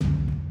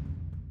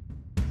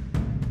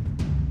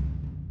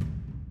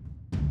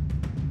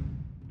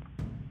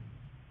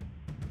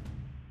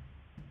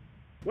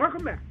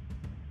Welcome back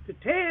to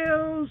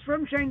Tales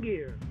from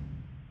Shangir,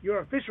 your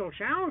official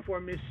channel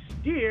for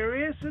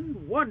mysterious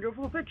and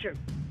wonderful fiction.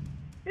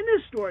 In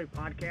this story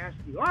podcast,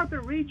 the author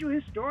reads you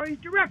his stories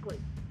directly.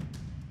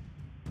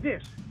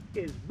 This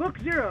is Book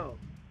 0,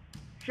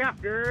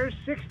 Chapter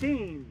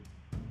 16.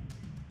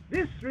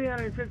 This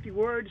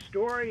 350-word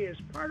story is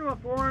part of a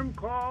form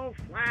called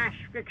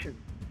flash fiction.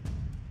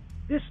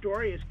 This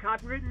story is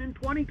copywritten in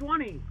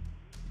 2020.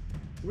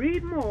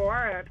 Read more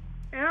at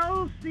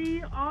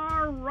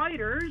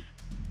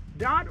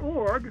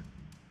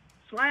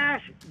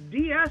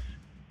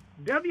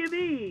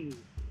lcrwriters.org/DSWB.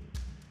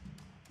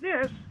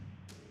 This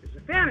is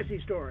a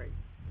fantasy story.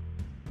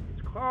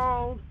 It's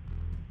called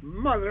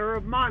Mother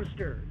of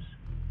Monsters.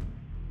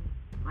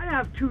 I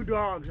have 2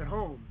 dogs at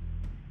home.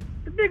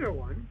 The bigger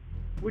one,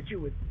 which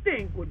you would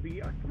think would be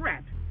a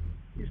threat,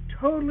 is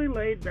totally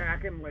laid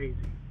back and lazy.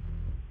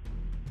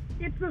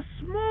 It's the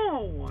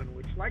small one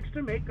which likes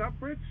to make up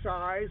for its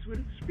size with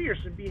its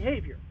fearsome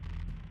behavior.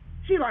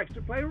 She likes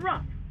to play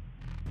rough,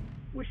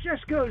 which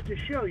just goes to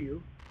show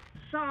you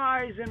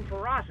size and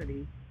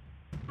ferocity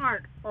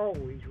aren't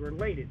always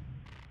related.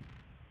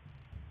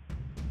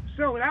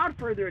 So without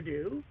further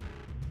ado,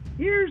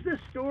 here's the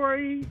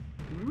story,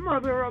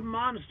 Mother of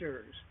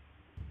Monsters.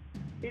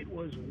 It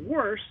was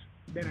worse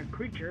than a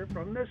creature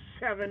from the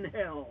 7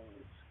 hells.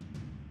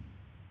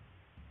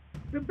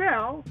 The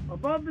bell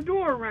above the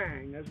door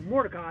rang as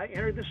Mordecai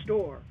entered the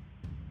store.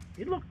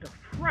 He looked a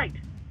fright.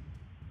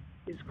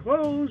 His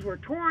clothes were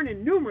torn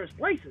in numerous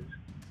places.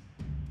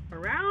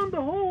 Around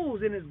the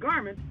holes in his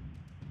garment,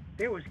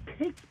 there was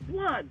caked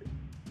blood.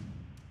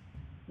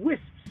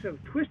 Wisps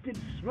of twisted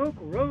smoke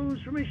rose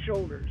from his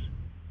shoulders.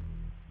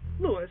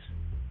 Louis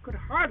could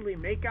hardly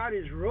make out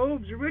his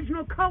robe's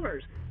original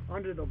colors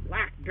under the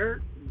black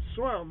dirt and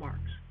soil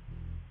marks.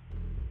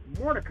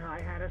 Mordecai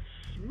had a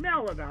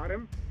smell about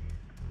him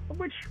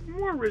which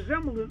more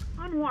resembled an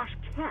unwashed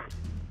cat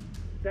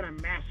than a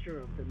master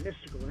of the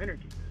mystical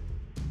energies.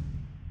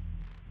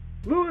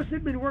 Louis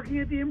had been working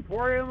at the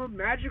Emporium of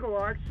Magical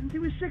Arts since he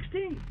was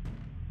 16.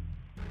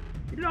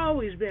 It had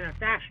always been a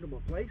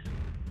fashionable place.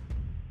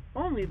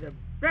 Only the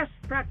best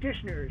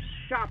practitioners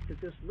shopped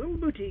at this little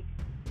boutique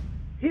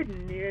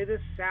hidden near the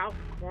south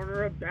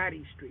corner of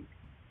Batty Street.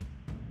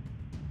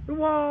 The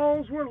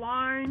walls were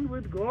lined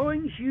with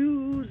glowing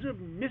hues of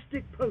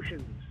mystic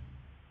potions.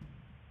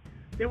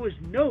 There was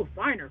no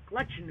finer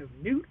collection of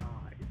newt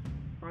eyes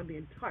on the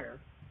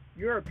entire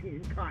European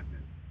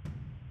continent.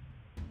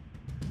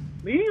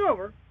 Leaning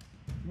over,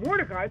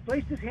 Mordecai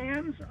placed his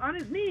hands on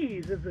his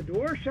knees as the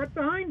door shut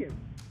behind him.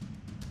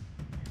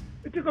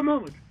 It took a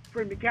moment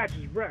for him to catch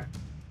his breath.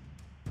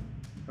 "I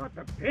thought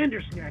the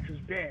Bandersnatch was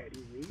bad,"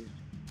 he wheezed.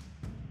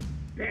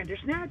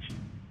 "Bandersnatch?"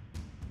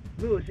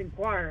 Louis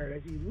inquired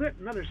as he lit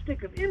another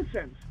stick of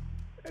incense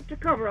to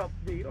cover up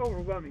the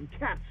overwhelming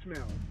cat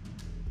smell.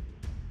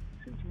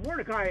 Since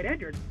Mordecai had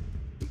entered,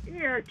 the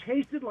air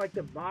tasted like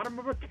the bottom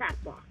of a cat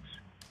box.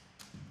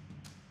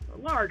 "A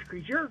large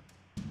creature,"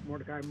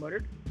 Mordecai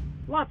muttered.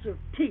 "Lots of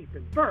teeth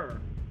and fur."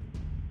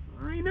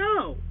 "I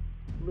know,"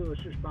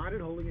 Louis responded,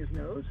 holding his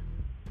nose.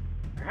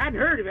 "I hadn't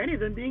heard of any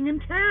of them being in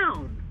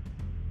town.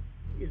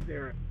 Is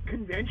there a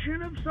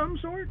convention of some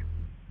sort?"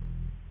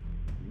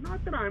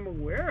 "Not that I'm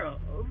aware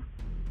of,"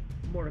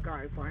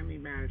 Mordecai finally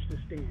managed to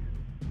stand.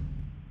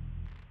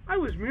 "I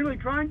was merely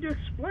trying to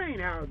explain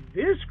how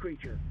this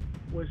creature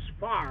was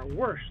far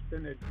worse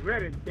than the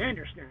dreaded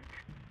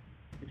Bandersnatch.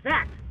 In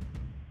fact,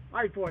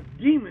 I fought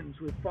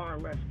demons with far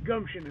less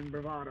gumption and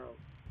bravado."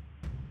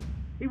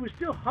 He was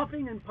still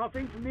huffing and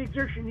puffing from the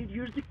exertion he'd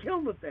used to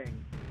kill the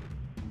thing.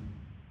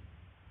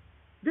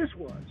 This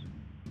was,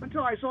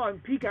 until I saw him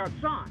peek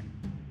outside,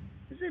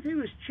 as if he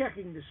was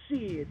checking to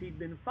see if he'd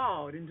been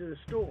followed into the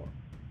store.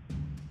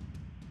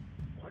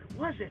 "What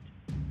was it?"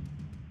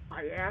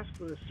 I asked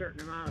with a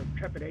certain amount of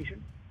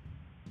trepidation.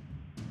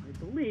 "I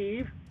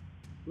believe,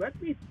 let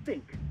me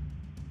think.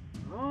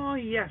 Oh,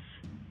 yes.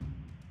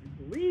 I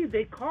believe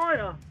they call it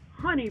a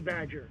honey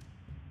badger."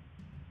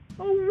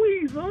 "A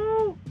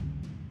weasel?"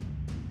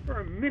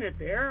 For a minute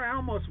there, I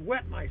almost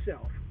wet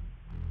myself.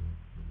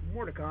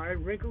 Mordecai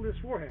wrinkled his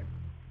forehead.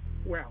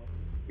 "Well,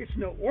 it's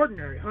no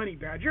ordinary honey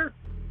badger.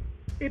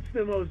 It's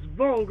the most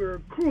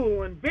vulgar,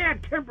 cruel, and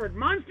bad-tempered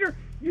monster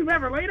you've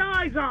ever laid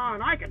eyes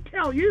on, I can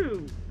tell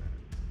you.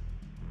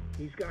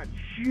 He's got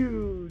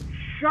huge,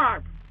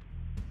 sharp...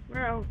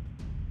 Well,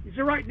 he's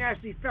a right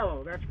nasty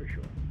fellow, that's for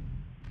sure."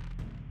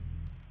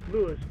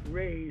 Louis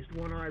raised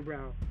one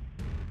eyebrow.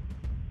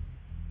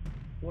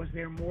 "Was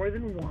there more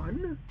than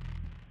one?"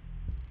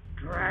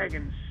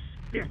 "Dragon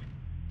spit!"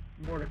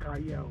 Mordecai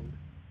yelled.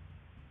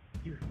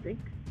 "You think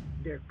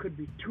there could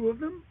be 2 of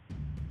them?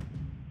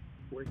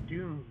 We're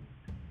doomed."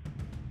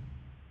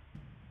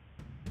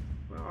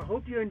 Well, I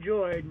hope you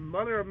enjoyed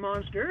Mother of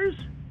Monsters,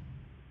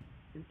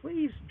 and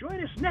please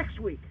join us next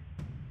week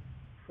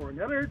for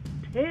another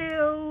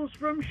Tales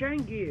from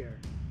Shangir.